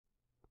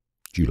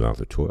July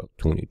the 12th,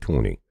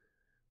 2020.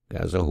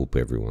 Guys, I hope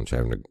everyone's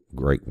having a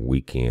great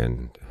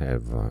weekend,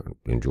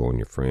 enjoying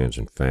your friends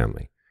and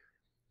family.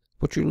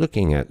 What you're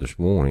looking at this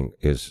morning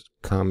is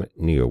Comet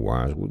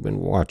NeoWise. We've been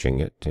watching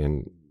it,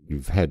 and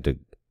you've had to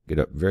get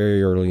up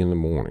very early in the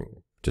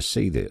morning to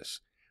see this.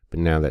 But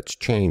now that's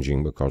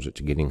changing because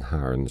it's getting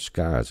higher in the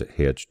sky as it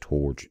heads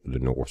towards the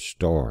North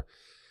Star,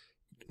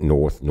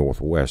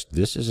 northwest.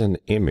 This is an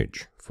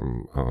image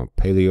from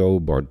Paleo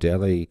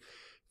Bardelli,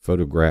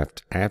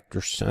 photographed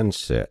after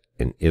sunset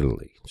in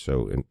Italy.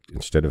 So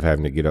instead of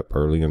having to get up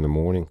early in the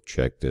morning,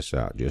 check this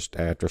out, just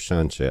after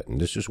sunset. And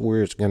this is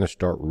where it's going to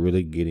start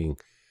really getting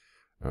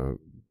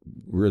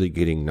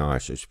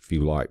nice, if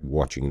you like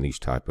watching these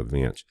type of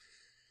events.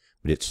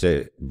 But it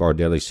said,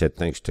 Bardelli said,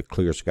 thanks to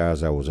clear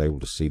skies, I was able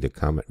to see the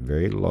comet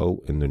very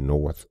low in the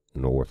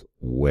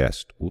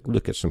northwest. We'll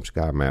look at some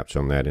sky maps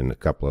on that in a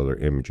couple other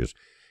images,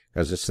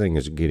 because this thing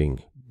is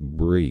getting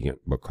brilliant,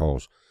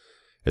 because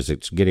as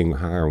it's getting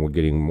higher and we're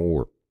getting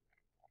more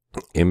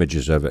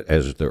images of it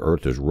as the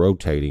Earth is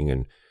rotating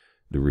and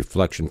the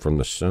reflection from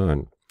the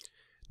sun,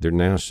 they're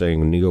now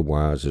saying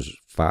NeoWise is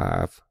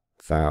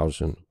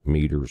 5,000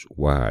 meters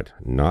wide.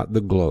 Not the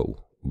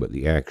glow, but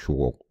the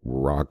actual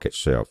rock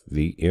itself,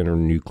 the inner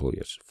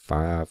nucleus,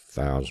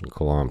 5,000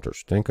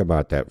 kilometers. Think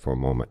about that for a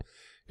moment,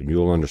 and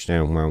you'll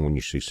understand why when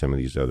you see some of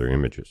these other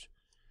images.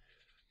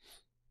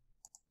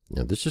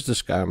 Now, this is the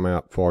sky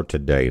map for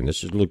today, and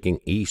this is looking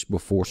east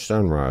before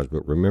sunrise.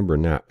 But remember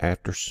now,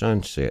 after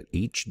sunset,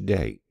 each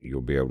day,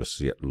 you'll be able to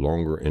see it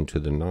longer into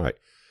the night.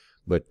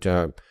 But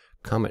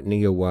Comet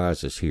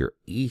NeoWise is here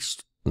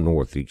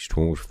east-northeast.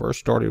 When we first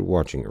started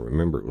watching it,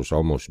 remember, it was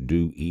almost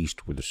due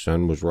east where the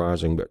sun was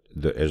rising. But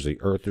as the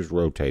Earth is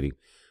rotating,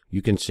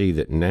 you can see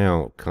that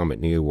now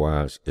Comet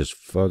NeoWise is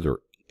further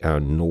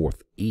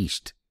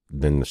northeast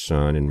than the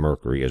sun and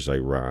Mercury as they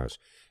rise.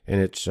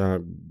 And it's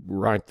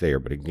right there.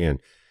 But again,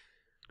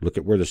 look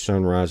at where the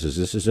sun rises.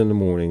 This is in the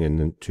morning, and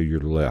then to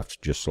your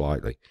left, just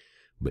slightly.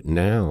 But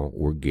now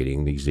we're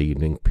getting these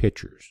evening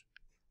pictures.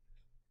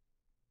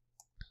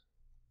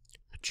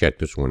 Check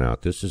this one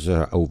out. This is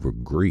over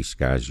Greece,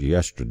 guys,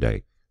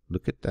 yesterday.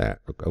 Look at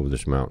that. Look over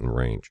this mountain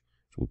range.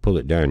 So we pull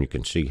it down, you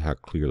can see how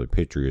clear the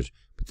picture is.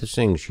 But this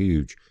thing's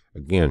huge.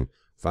 Again,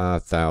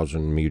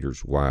 5,000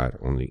 meters wide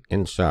on the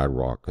inside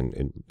rock.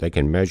 And they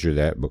can measure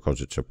that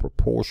because it's a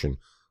proportion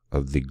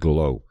of the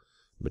glow.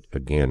 But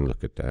again,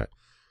 look at that.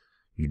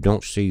 You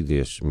don't see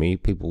this. Many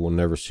people will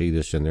never see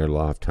this in their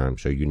lifetime.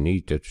 So you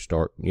need to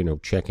start,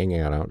 checking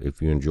it out if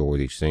you enjoy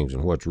these things.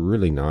 And what's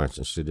really nice,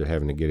 instead of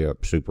having to get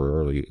up super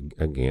early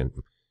again,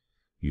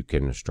 you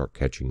can start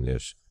catching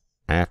this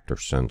after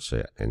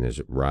sunset. And as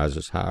it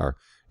rises higher,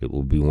 it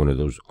will be one of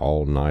those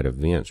all-night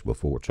events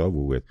before it's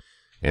over with.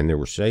 And they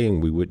were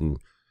saying we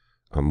wouldn't,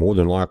 more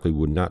than likely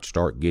would not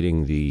start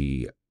getting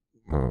the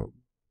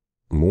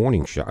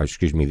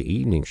the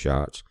evening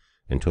shots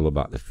until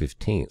about the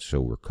 15th, so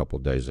we're a couple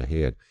of days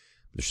ahead.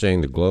 They're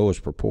saying the glow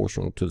is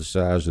proportional to the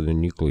size of the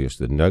nucleus,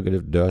 the nugget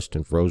of dust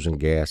and frozen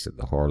gas at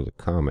the heart of the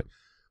comet.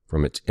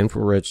 From its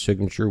infrared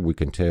signature, we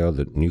can tell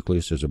the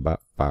nucleus is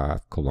about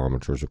 5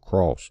 kilometers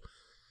across.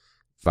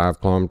 5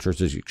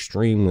 kilometers is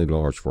extremely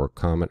large for a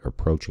comet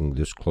approaching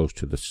this close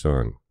to the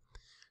sun.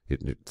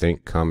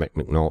 Think Comet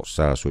McNaught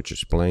size, which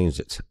explains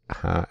its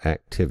high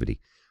activity.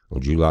 On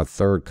July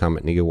 3rd,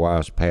 Comet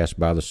NeoWise passed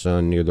by the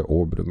sun near the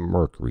orbit of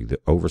Mercury. The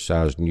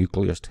oversized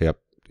nucleus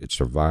helped it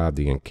survive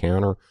the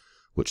encounter,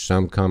 which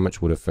some comets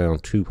would have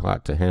found too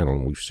hot to handle,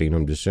 and we've seen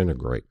them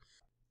disintegrate.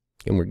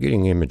 And we're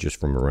getting images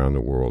from around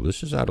the world.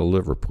 This is out of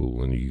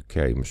Liverpool in the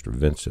UK, Mr.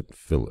 Vincent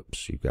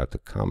Phillips. You've got the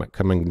comet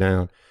coming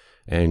down,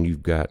 and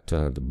you've got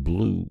the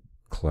blue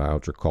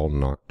clouds are called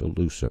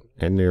noctilucent,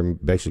 and they're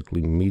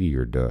basically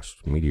meteor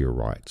dust,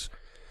 meteorites.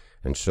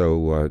 And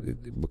so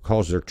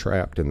because they're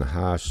trapped in the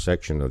highest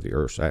section of the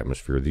Earth's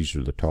atmosphere, these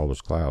are the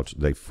tallest clouds,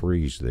 they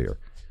freeze there.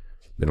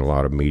 Been a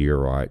lot of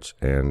meteorites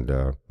and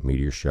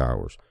meteor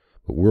showers.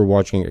 But we're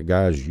watching it,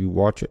 guys. You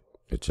watch it.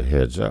 It's a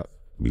heads up.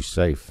 Be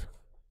safe.